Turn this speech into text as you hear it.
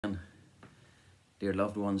Dear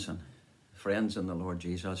loved ones and friends in the Lord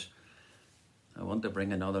Jesus, I want to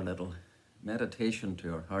bring another little meditation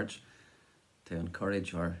to our hearts to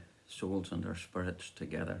encourage our souls and our spirits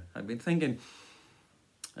together. I've been thinking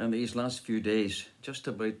in these last few days just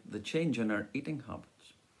about the change in our eating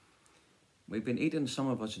habits. We've been eating, some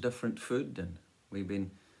of us, different food, and we've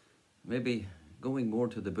been maybe going more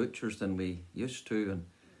to the butchers than we used to, and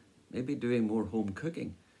maybe doing more home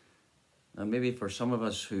cooking. And maybe for some of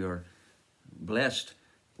us who are blessed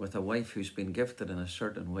with a wife who's been gifted in a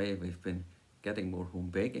certain way, we've been getting more home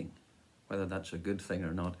baking. Whether that's a good thing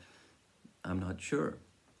or not, I'm not sure.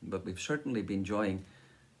 But we've certainly been enjoying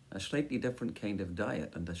a slightly different kind of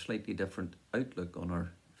diet and a slightly different outlook on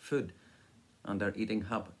our food and our eating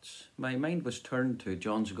habits. My mind was turned to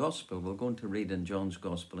John's Gospel. We're going to read in John's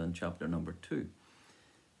Gospel in chapter number 2.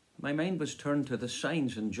 My mind was turned to the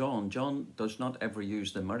signs in John. John does not ever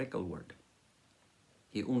use the miracle word.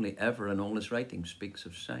 He only ever in all his writing speaks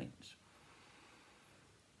of signs.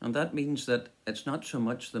 And that means that it's not so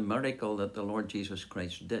much the miracle that the Lord Jesus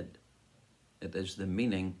Christ did. It is the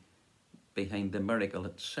meaning behind the miracle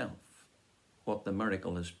itself, what the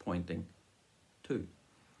miracle is pointing to.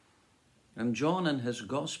 And John in his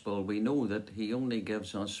gospel, we know that he only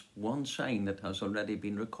gives us one sign that has already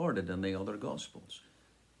been recorded in the other gospels.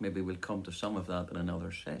 Maybe we'll come to some of that in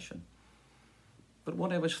another session. But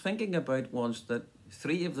what I was thinking about was that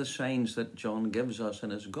 3 of the signs that John gives us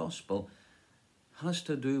in his gospel has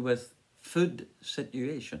to do with food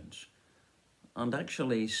situations, and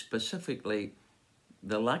actually specifically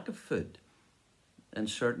the lack of food in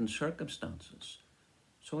certain circumstances.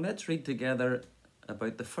 So let's read together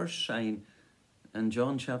about the first sign in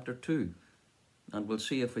John chapter 2, and we'll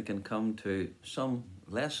see if we can come to some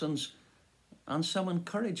lessons and some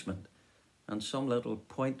encouragement and some little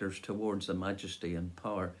pointers towards the majesty and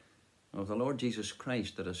power of the Lord Jesus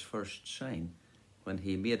Christ at his first sign, when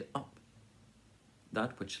he made up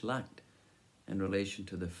that which lacked in relation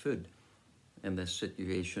to the food in this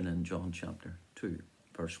situation in John chapter 2,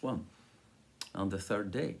 verse 1. On the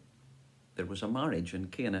 3rd day, there was a marriage in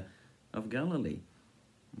Cana of Galilee.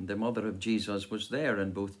 The mother of Jesus was there,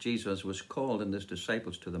 and both Jesus was called and his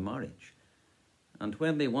disciples to the marriage. And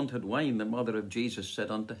when they wanted wine, the mother of Jesus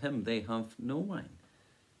said unto him, They have no wine.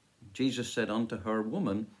 Jesus said unto her,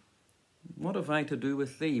 Woman, what have I to do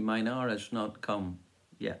with thee? Mine hour is not come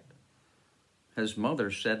yet. His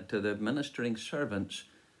mother said to the ministering servants,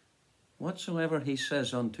 Whatsoever he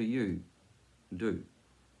says unto you, do.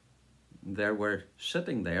 There were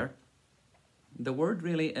sitting there. The word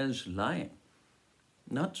really is lying.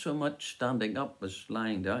 Not so much standing up as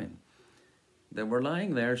lying down. There were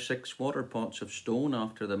lying there 6 water pots of stone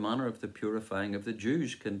after the manner of the purifying of the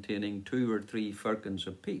Jews, containing 2 or 3 firkins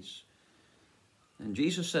apiece. And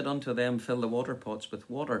Jesus said unto them, Fill the water pots with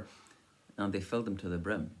water. And they filled them to the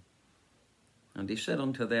brim. And he said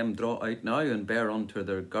unto them, Draw out now and bear unto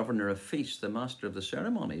the governor of feast, the master of the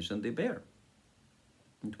ceremonies. And they bare.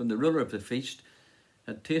 And when the ruler of the feast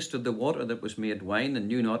had tasted the water that was made wine, and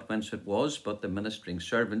knew not whence it was, but the ministering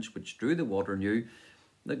servants which drew the water knew,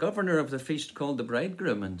 the governor of the feast called the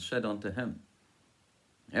bridegroom, and said unto him,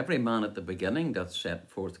 Every man at the beginning doth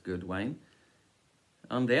set forth good wine,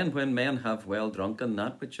 and then when men have well drunken,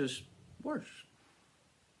 that which is worse.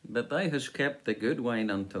 But thou hast kept the good wine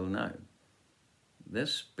until now.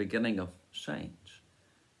 This beginning of signs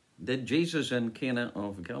did Jesus in Cana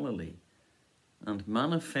of Galilee, and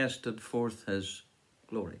manifested forth his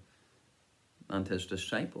glory, and his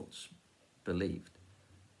disciples believed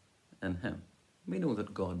in him. We know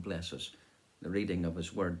that God blesses the reading of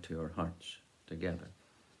his word to our hearts together.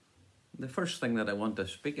 The first thing that I want to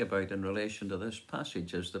speak about in relation to this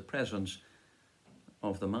passage is the presence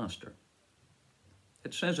of the Master.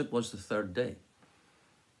 It says it was the 3rd day.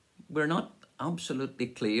 We're not absolutely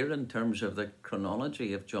clear in terms of the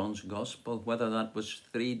chronology of John's Gospel whether that was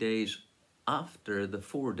 3 days after the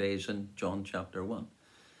 4 days in John chapter 1.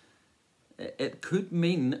 It could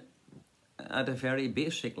mean, at a very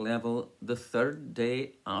basic level, the 3rd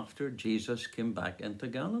day after Jesus came back into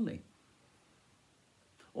Galilee.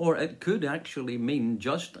 Or it could actually mean,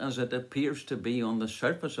 just as it appears to be on the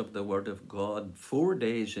surface of the Word of God, 4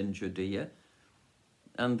 days in Judea,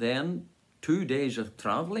 and then 2 days of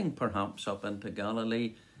traveling perhaps up into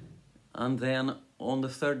Galilee, and then on the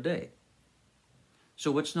 3rd day.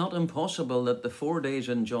 So it's not impossible that the 4 days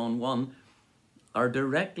in John 1 are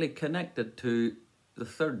directly connected to the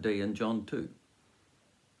 3rd day in John 2.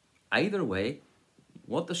 Either way,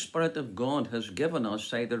 what the Spirit of God has given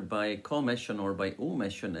us, either by commission or by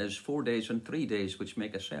omission, is 4 days and 3 days, which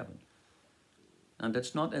make a 7. And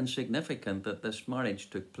it's not insignificant that this marriage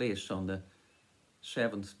took place on the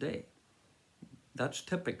 7th day. That's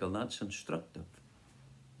typical, that's instructive.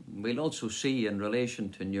 We'll also see in relation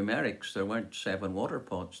to numerics, there weren't 7 water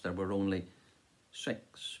pots, there were only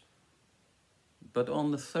 6. But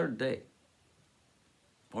on the 3rd day,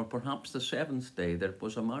 or perhaps the 7th day, there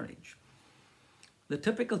was a marriage. The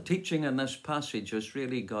typical teaching in this passage has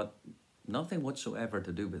really got nothing whatsoever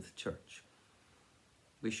to do with church.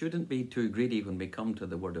 We shouldn't be too greedy when we come to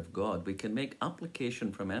the Word of God. We can make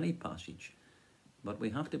application from any passage, but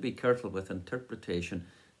we have to be careful with interpretation.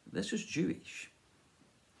 This is Jewish.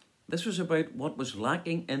 This was about what was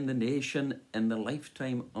lacking in the nation in the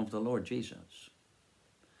lifetime of the Lord Jesus.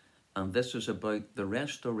 And this is about the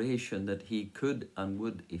restoration that he could and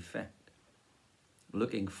would effect,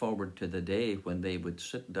 looking forward to the day when they would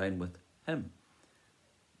sit down with him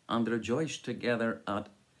and rejoice together at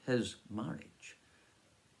his marriage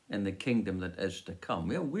in the kingdom that is to come.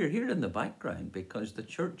 Well, we're here in the background because the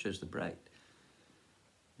church is the bride.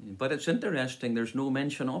 But it's interesting, there's no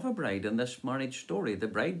mention of a bride in this marriage story. The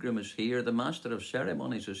bridegroom is here, the master of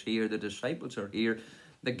ceremonies is here, the disciples are here,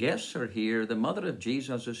 the guests are here, the mother of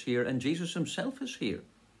Jesus is here, and Jesus himself is here.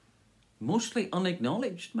 Mostly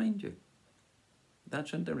unacknowledged, mind you.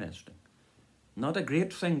 That's interesting. Not a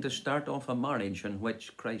great thing to start off a marriage in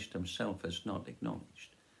which Christ himself is not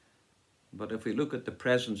acknowledged. But if we look at the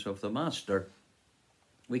presence of the master,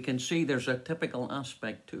 we can see there's a typical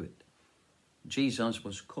aspect to it. Jesus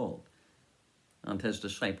was called and his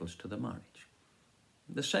disciples to the marriage.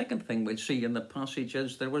 The second thing we see in the passage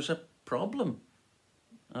is there was a problem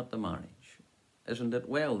at the marriage. Isn't it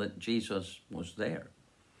well that Jesus was there?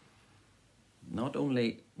 Not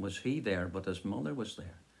only was he there, but his mother was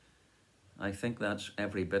there. I think that's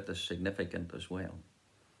every bit as significant as well.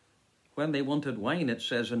 When they wanted wine, it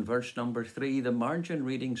says in verse number 3, the margin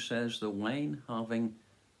reading says the wine having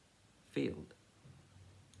failed.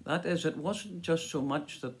 That is, it wasn't just so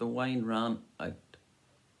much that the wine ran out.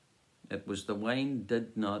 It was the wine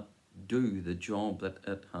did not do the job that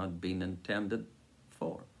it had been intended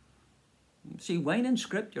for. See, wine in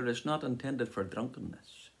Scripture is not intended for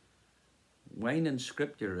drunkenness. Wine in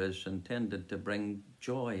Scripture is intended to bring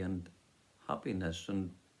joy and happiness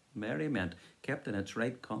and merriment, kept in its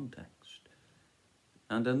right context.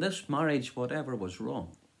 And in this marriage, whatever was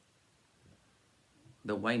wrong,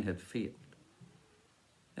 the wine had failed.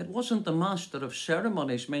 It wasn't the master of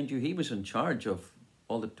ceremonies, mind you, he was in charge of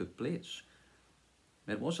all that took place.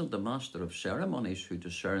 It wasn't the master of ceremonies who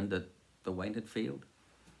discerned that the wine had failed.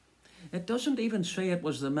 It doesn't even say it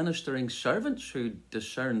was the ministering servants who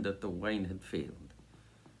discerned that the wine had failed.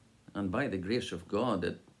 And by the grace of God,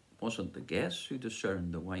 it wasn't the guests who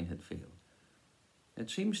discerned the wine had failed. It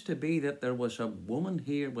seems to be that there was a woman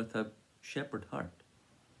here with a shepherd heart.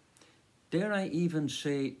 Dare I even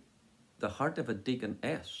say the heart of a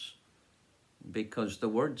deaconess, because the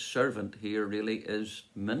word servant here really is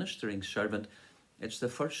ministering servant. It's the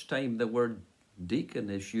first time the word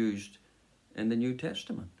deacon is used in the New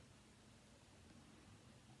Testament.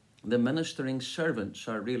 The ministering servants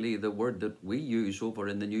are really the word that we use over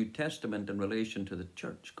in the New Testament in relation to the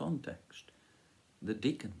church context. The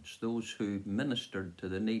deacons, those who ministered to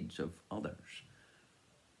the needs of others.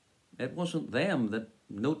 It wasn't them that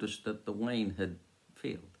noticed that the wine had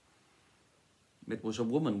failed. It was a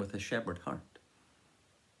woman with a shepherd heart.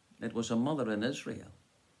 It was a mother in Israel.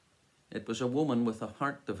 It was a woman with the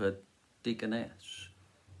heart of a deaconess.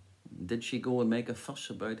 Did she go and make a fuss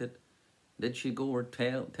about it? Did she go or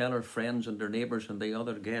tell her friends and her neighbours and the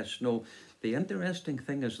other guests? No. The interesting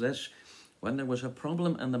thing is this. When there was a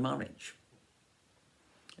problem in the marriage,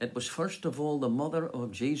 it was first of all the mother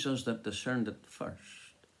of Jesus that discerned it first.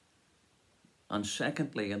 And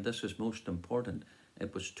secondly, and this is most important,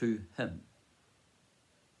 it was to him.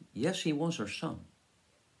 Yes, he was her son.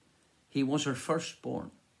 He was her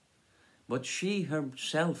firstborn. But she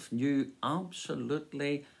herself knew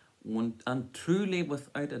absolutely and truly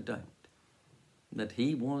without a doubt that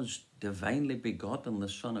he was divinely begotten, the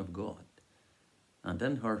Son of God. And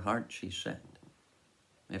in her heart she said,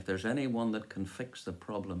 if there's anyone that can fix the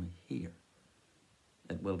problem here,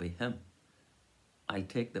 it will be him. I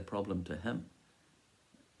take the problem to him.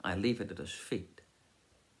 I leave it at his feet.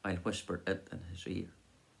 I'll whisper it in his ear.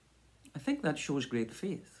 I think that shows great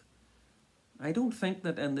faith. I don't think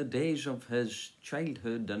that in the days of his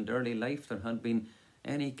childhood and early life there had been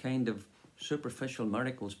any kind of superficial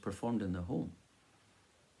miracles performed in the home.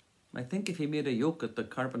 I think if he made a yoke at the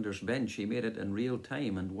carpenter's bench, he made it in real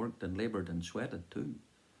time and worked and laboured and sweated too.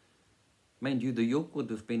 Mind you, the yoke would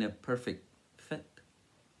have been a perfect fit.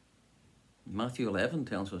 Matthew 11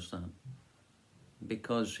 tells us that.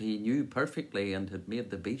 Because he knew perfectly and had made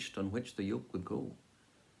the beast on which the yoke would go.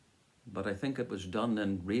 but I think it was done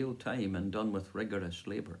in real time and done with rigorous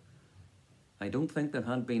labour. I don't think there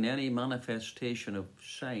had been any manifestation of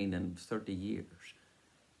sign in 30 years.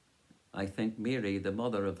 I think Mary, the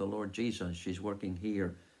mother of the Lord Jesus, she's working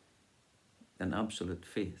here in absolute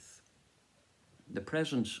faith. The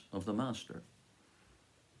presence of the Master,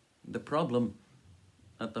 the problem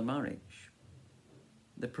at the marriage,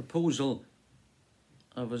 the proposal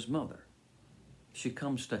of his mother. She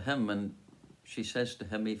comes to him and she says to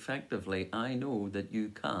him effectively, I know that you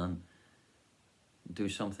can do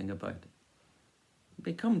something about it.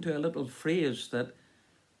 We come to a little phrase that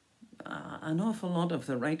an awful lot of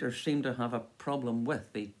the writers seem to have a problem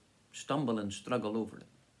with. They stumble and struggle over it.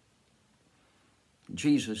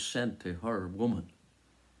 Jesus said to her, woman,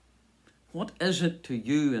 what is it to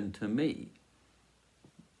you and to me?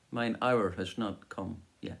 Mine hour has not come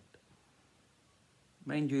yet.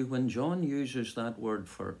 Mind you, when John uses that word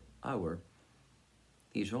for hour,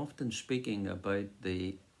 he's often speaking about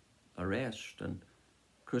the arrest and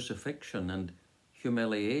crucifixion and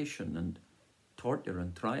humiliation and torture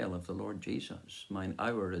and trial of the Lord Jesus. Mine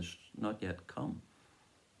hour is not yet come.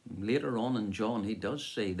 Later on in John, he does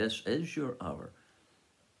say, this is your hour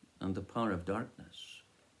and the power of darkness.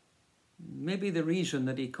 Maybe the reason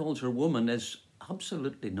that he calls her woman is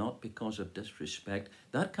absolutely not because of disrespect.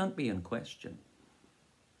 That can't be in question.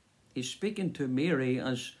 He's speaking to Mary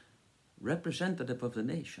as representative of the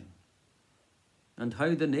nation and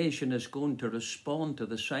how the nation is going to respond to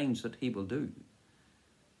the signs that he will do,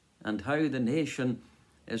 and how the nation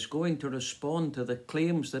is going to respond to the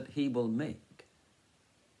claims that he will make,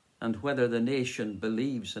 and whether the nation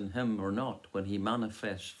believes in him or not when he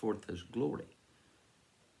manifests forth his glory.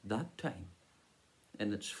 That time,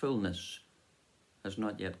 in its fullness, has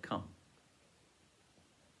not yet come.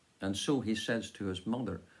 And so he says to his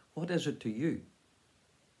mother, what is it to you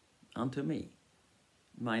and to me?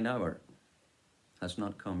 Mine hour has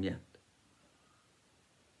not come yet.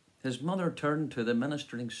 His mother turned to the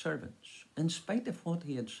ministering servants, in spite of what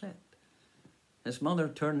he had said. His mother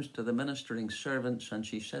turns to the ministering servants and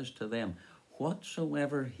she says to them,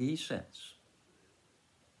 whatsoever he says,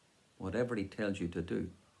 whatever he tells you to do,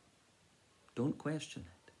 don't question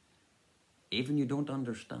it. Even you don't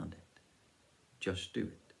understand it, just do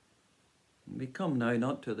it. We come now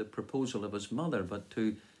not to the proposal of his mother, but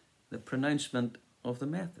to the pronouncement of the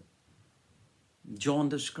method. John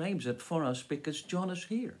describes it for us because John is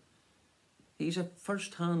here. He's a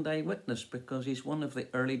first-hand eyewitness because he's one of the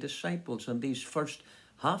early disciples, and these first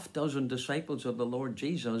half dozen disciples of the Lord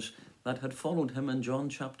Jesus that had followed him in John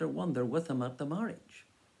chapter 1, they're with him at the marriage.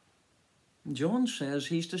 John says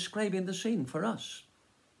he's describing the scene for us.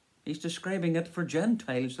 He's describing it for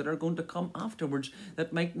Gentiles that are going to come afterwards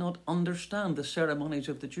that might not understand the ceremonies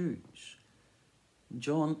of the Jews.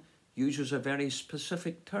 John uses a very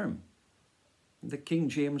specific term. The King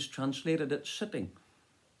James translated it sitting.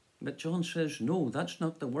 But John says, no, that's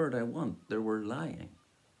not the word I want. They were lying.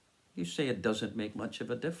 You say it doesn't make much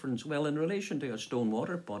of a difference. Well, in relation to a stone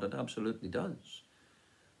water pot, it absolutely does.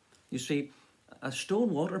 You see, a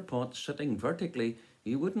stone water pot sitting vertically,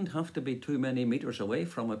 you wouldn't have to be too many meters away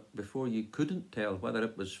from it before you couldn't tell whether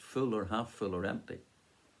it was full or half full or empty.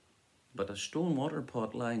 But a stone water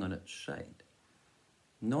pot lying on its side,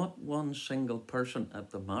 not one single person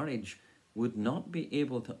at the marriage would not be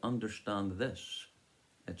able to understand this.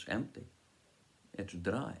 It's empty, it's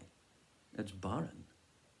dry, it's barren,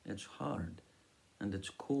 it's hard, and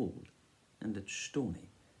it's cold, and it's stony,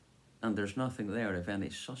 and there's nothing there of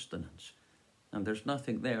any sustenance, and there's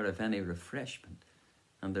nothing there of any refreshment,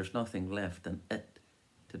 and there's nothing left in it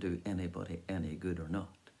to do anybody any good or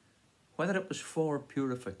not. Whether it was for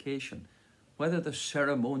purification, whether the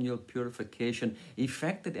ceremonial purification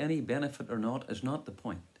effected any benefit or not is not the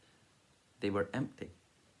point. They were empty.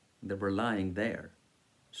 They were lying there.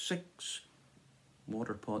 6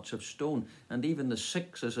 water pots of stone, and even the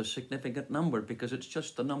 6 is a significant number because it's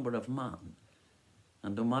just the number of man.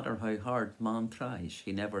 And no matter how hard man tries,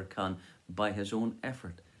 he never can, by his own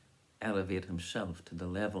effort, elevate himself to the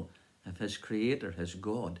level of his Creator, his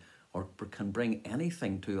God, or can bring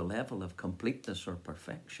anything to a level of completeness or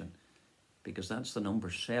perfection, because that's the number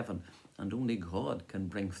 7, and only God can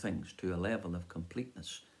bring things to a level of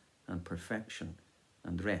completeness and perfection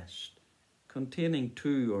and rest, containing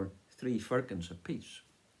 2 or 3 firkins apiece.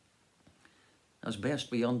 As best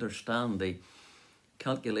we understand the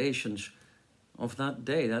calculations of that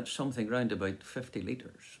day, that's something round about 50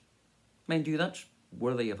 litres. Mind you, that's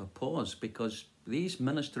worthy of a pause, because these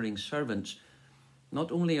ministering servants,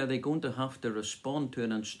 not only are they going to have to respond to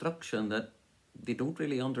an instruction that they don't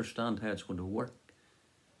really understand how it's going to work,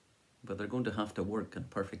 but they're going to have to work in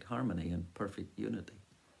perfect harmony and perfect unity.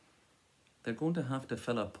 They're going to have to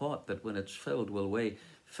fill a pot that when it's filled will weigh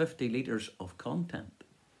 50 litres of content,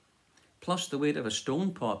 plus the weight of a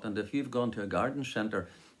stone pot. And if you've gone to a garden centre,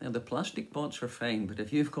 and the plastic pots are fine, but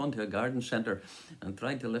if you've gone to a garden centre and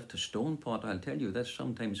tried to lift a stone pot, I'll tell you this,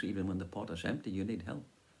 sometimes even when the pot is empty, you need help.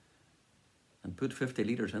 And put 50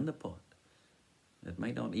 litres in the pot. It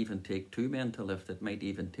might not even take 2 men to lift, it might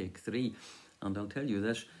even take 3. And I'll tell you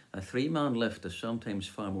this, a 3-man lift is sometimes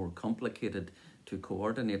far more complicated to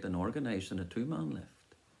coordinate and organise than a 2-man lift.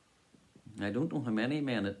 I don't know how many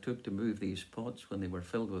men it took to move these pots when they were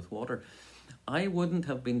filled with water. I wouldn't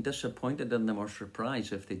have been disappointed in them or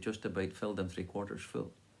surprised if they just about filled them 3/4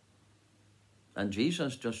 full. And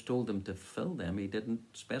Jesus just told them to fill them. He didn't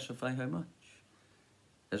specify how much.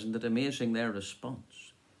 Isn't it amazing, their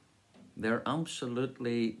response? They're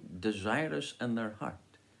absolutely desirous in their heart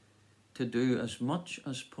to do as much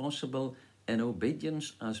as possible in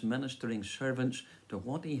obedience as ministering servants to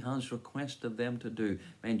what he has requested them to do.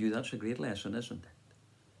 Mind you, that's a great lesson, isn't it?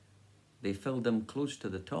 They filled them close to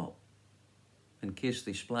the top in case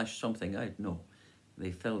they splashed something out. No,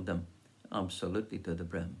 they filled them absolutely to the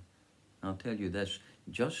brim. I'll tell you this,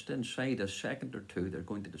 just inside a second or two, they're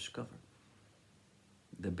going to discover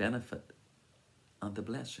the benefit and the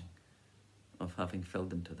blessing of having filled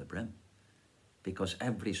them to the brim. Because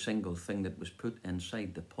every single thing that was put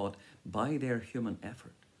inside the pot by their human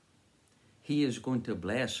effort, he is going to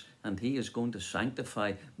bless and he is going to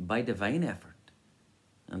sanctify by divine effort.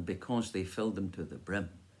 And because they filled them to the brim,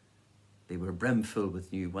 they were brimful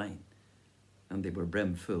with new wine, and they were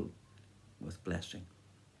brimful with blessing.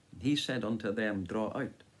 And he said unto them, draw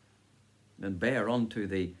out and bear unto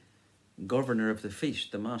the governor of the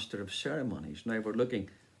feast, the master of ceremonies. Now we're looking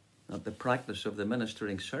at the practice of the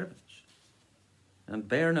ministering servants. And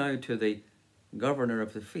bear now to the governor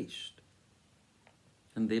of the feast.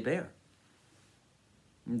 And they bear.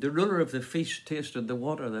 And the ruler of the feast tasted the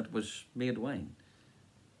water that was made wine.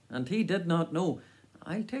 And he did not know.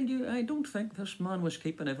 I'll tell you, I don't think this man was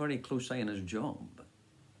keeping a very close eye on his job.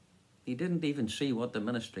 He didn't even see what the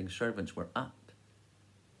ministering servants were at.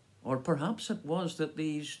 Or perhaps it was that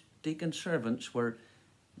these deacon servants were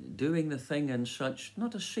doing the thing in such,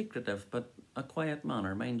 not a secretive, but a quiet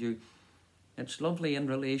manner. Mind you, it's lovely in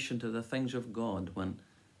relation to the things of God when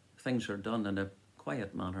things are done in a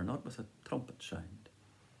quiet manner, not with a trumpet sound.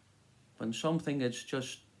 When something is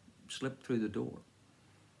just slipped through the door.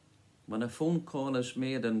 When a phone call is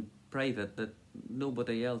made in private that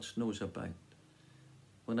nobody else knows about.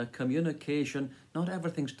 When a communication, not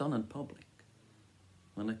everything's done in public.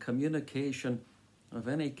 When a communication of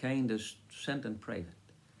any kind is sent in private.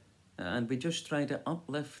 And we just try to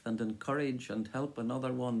uplift and encourage and help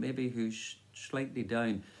another one maybe who's slightly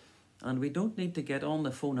down. And we don't need to get on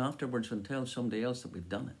the phone afterwards and tell somebody else that we've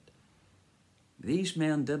done it. These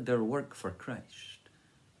men did their work for Christ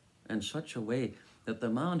in such a way that the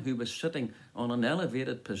man who was sitting on an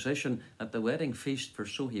elevated position at the wedding feast, for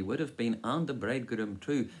so he would have been, and the bridegroom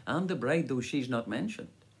too, and the bride, though she's not mentioned,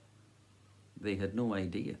 they had no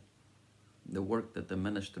idea the work that the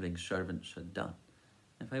ministering servants had done.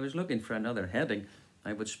 If I was looking for another heading,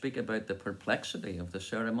 I would speak about the perplexity of the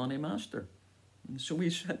ceremony master. And so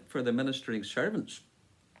he sent for the ministering servants,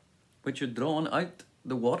 which had drawn out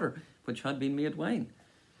the water which had been made wine.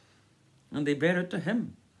 And they bare it to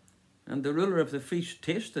him. And the ruler of the feast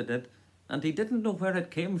tasted it, and he didn't know where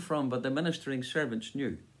it came from, but the ministering servants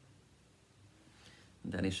knew.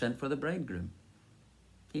 And then he sent for the bridegroom.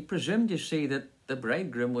 He presumed, you see, that the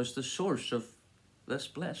bridegroom was the source of this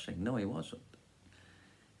blessing. No, he wasn't.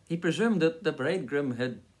 He presumed that the bridegroom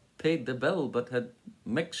had paid the bill, but had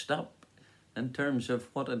mixed up in terms of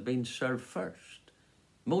what had been served first.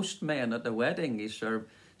 Most men at a wedding, he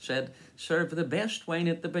said, serve the best wine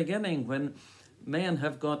at the beginning, when men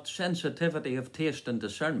have got sensitivity of taste and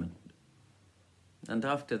discernment. And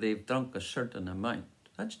after they've drunk a certain amount,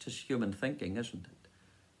 that's just human thinking, isn't it?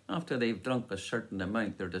 After they've drunk a certain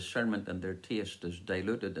amount, their discernment and their taste is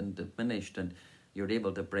diluted and diminished, and you're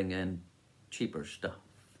able to bring in cheaper stuff.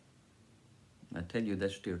 I tell you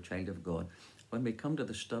this, dear child of God, when we come to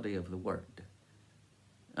the study of the Word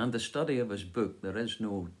and the study of his book, there is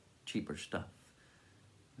no cheaper stuff.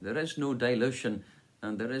 There is no dilution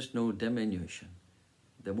and there is no diminution.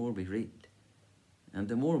 The more we read and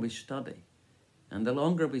the more we study and the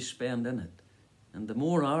longer we spend in it and the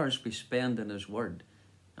more hours we spend in his Word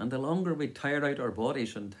and the longer we tire out our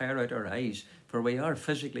bodies and tire out our eyes, for we are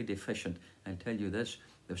physically deficient, I tell you this,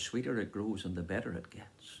 the sweeter it grows and the better it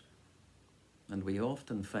gets. And we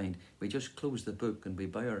often find we just close the book and we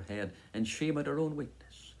bow our head in shame at our own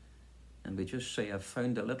weakness. And we just say, I've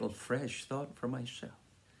found a little fresh thought for myself.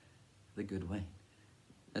 The good wine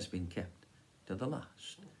has been kept to the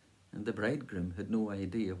last. And the bridegroom had no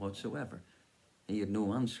idea whatsoever. He had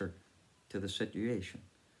no answer to the situation.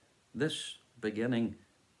 This beginning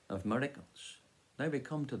of miracles. Now we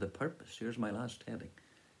come to the purpose. Here's my last heading.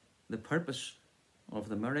 The purpose of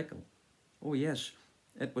the miracle. Oh yes,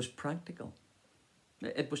 it was practical.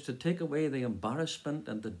 It was to take away the embarrassment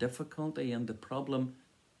and the difficulty and the problem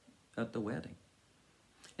at the wedding.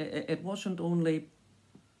 It wasn't only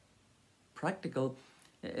practical,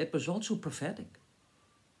 it was also prophetic.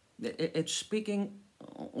 It's speaking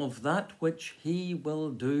of that which he will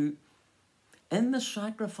do in the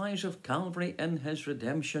sacrifice of Calvary, in his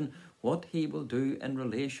redemption, what he will do in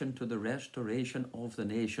relation to the restoration of the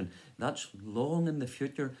nation. That's long in the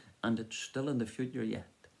future, and it's still in the future yet.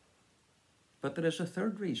 But there is a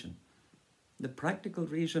third reason, the practical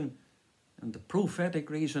reason and the prophetic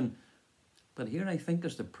reason. But here I think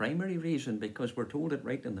is the primary reason, because we're told it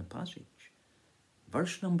right in the passage.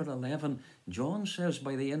 Verse number 11, John says,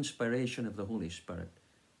 by the inspiration of the Holy Spirit,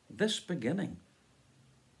 this beginning,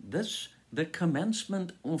 the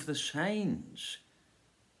commencement of the signs,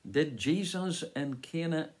 did Jesus in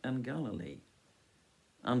Cana in Galilee,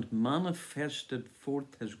 and manifested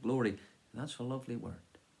forth his glory. That's a lovely word.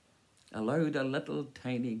 Allowed a little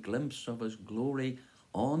tiny glimpse of his glory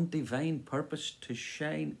on divine purpose to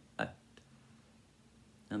shine out.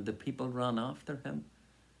 And the people ran after him,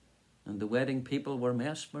 and the wedding people were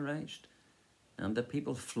mesmerized, and the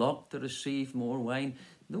people flocked to receive more wine.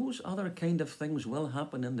 Those other kind of things will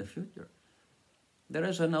happen in the future. There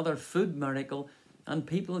is another food miracle, and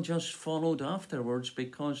people just followed afterwards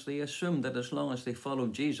because they assumed that as long as they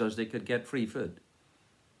followed Jesus, they could get free food.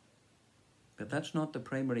 But that's not the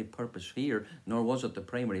primary purpose here, nor was it the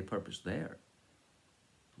primary purpose there.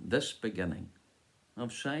 This beginning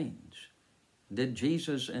of signs did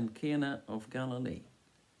Jesus in Cana of Galilee,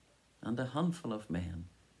 and a handful of men,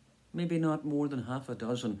 maybe not more than half a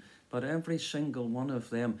dozen, but every single one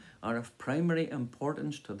of them are of primary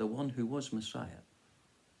importance to the one who was Messiah.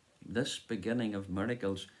 This beginning of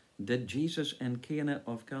miracles did Jesus in Cana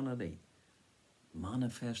of Galilee,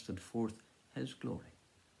 manifested forth his glory,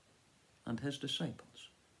 and his disciples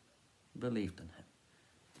believed in him.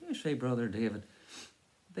 You say, Brother David,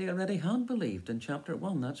 they already had believed in chapter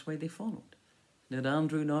 1. That's why they followed. Did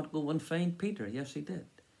Andrew not go and find Peter? Yes, he did.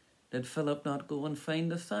 Did Philip not go and find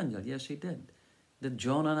Nathanael? Yes, he did. Did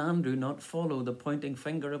John and Andrew not follow the pointing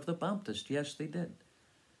finger of the Baptist? Yes, they did.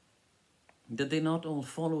 Did they not all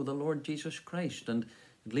follow the Lord Jesus Christ and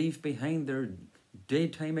leave behind their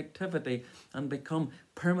daytime activity and become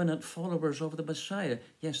permanent followers of the Messiah?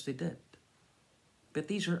 Yes, they did. But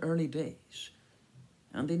these are early days,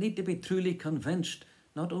 and they need to be truly convinced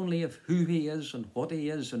not only of who he is and what he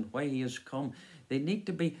is and why he has come. They need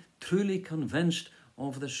to be truly convinced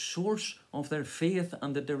of the source of their faith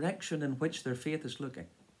and the direction in which their faith is looking.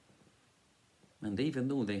 And even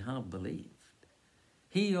though they have believed,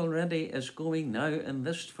 he already is going now in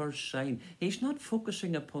this first sign. He's not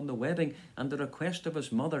focusing upon the wedding and the request of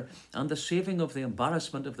his mother and the saving of the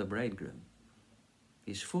embarrassment of the bridegroom.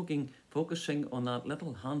 He's focusing on that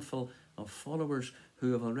little handful of followers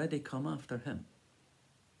who have already come after him.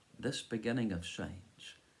 This beginning of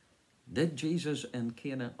signs did Jesus in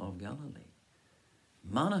Cana of Galilee,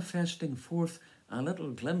 manifesting forth a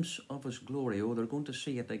little glimpse of his glory. Oh, they're going to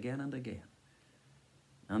see it again and again.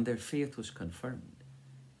 And their faith was confirmed,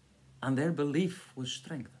 and their belief was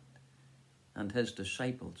strengthened, and his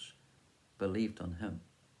disciples believed on him.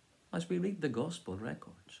 As we read the gospel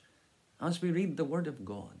records, as we read the word of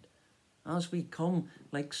God, as we come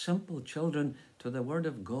like simple children to the word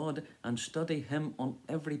of God and study him on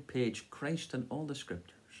every page, Christ in all the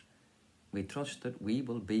scriptures, we trust that we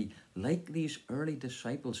will be like these early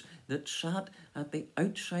disciples that sat at the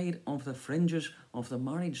outside of the fringes of the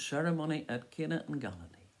marriage ceremony at Cana in Galilee.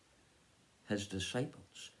 His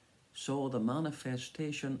disciples saw the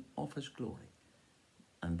manifestation of his glory,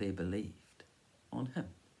 and they believed on him.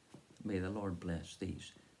 May the Lord bless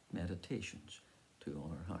these meditations to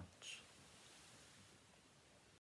all our hearts.